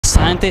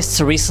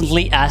Scientists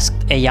recently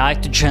asked AI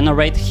to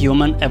generate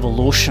human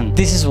evolution.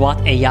 This is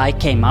what AI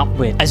came up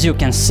with. As you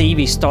can see,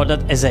 we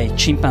started as a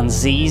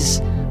chimpanzees,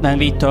 then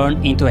we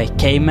turned into a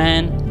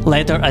caveman.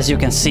 Later, as you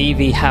can see,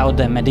 we have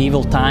the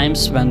medieval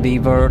times when we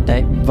were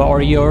the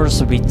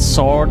warriors with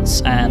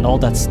swords and all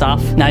that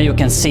stuff. Now you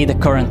can see the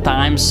current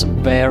times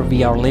where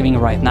we are living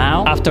right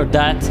now. After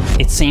that,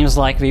 it seems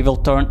like we will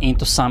turn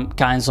into some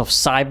kinds of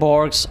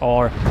cyborgs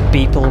or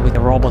people with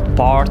robot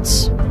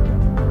parts.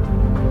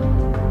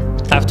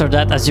 After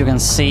that, as you can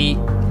see,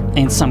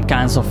 in some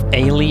kinds of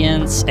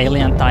aliens,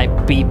 alien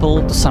type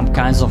people, to some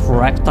kinds of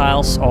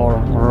reptiles or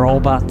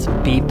robot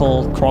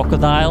people,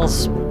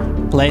 crocodiles.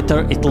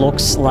 Later it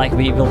looks like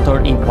we will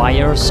turn in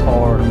wires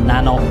or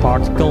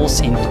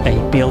nanoparticles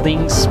into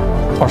buildings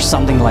or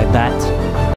something like that.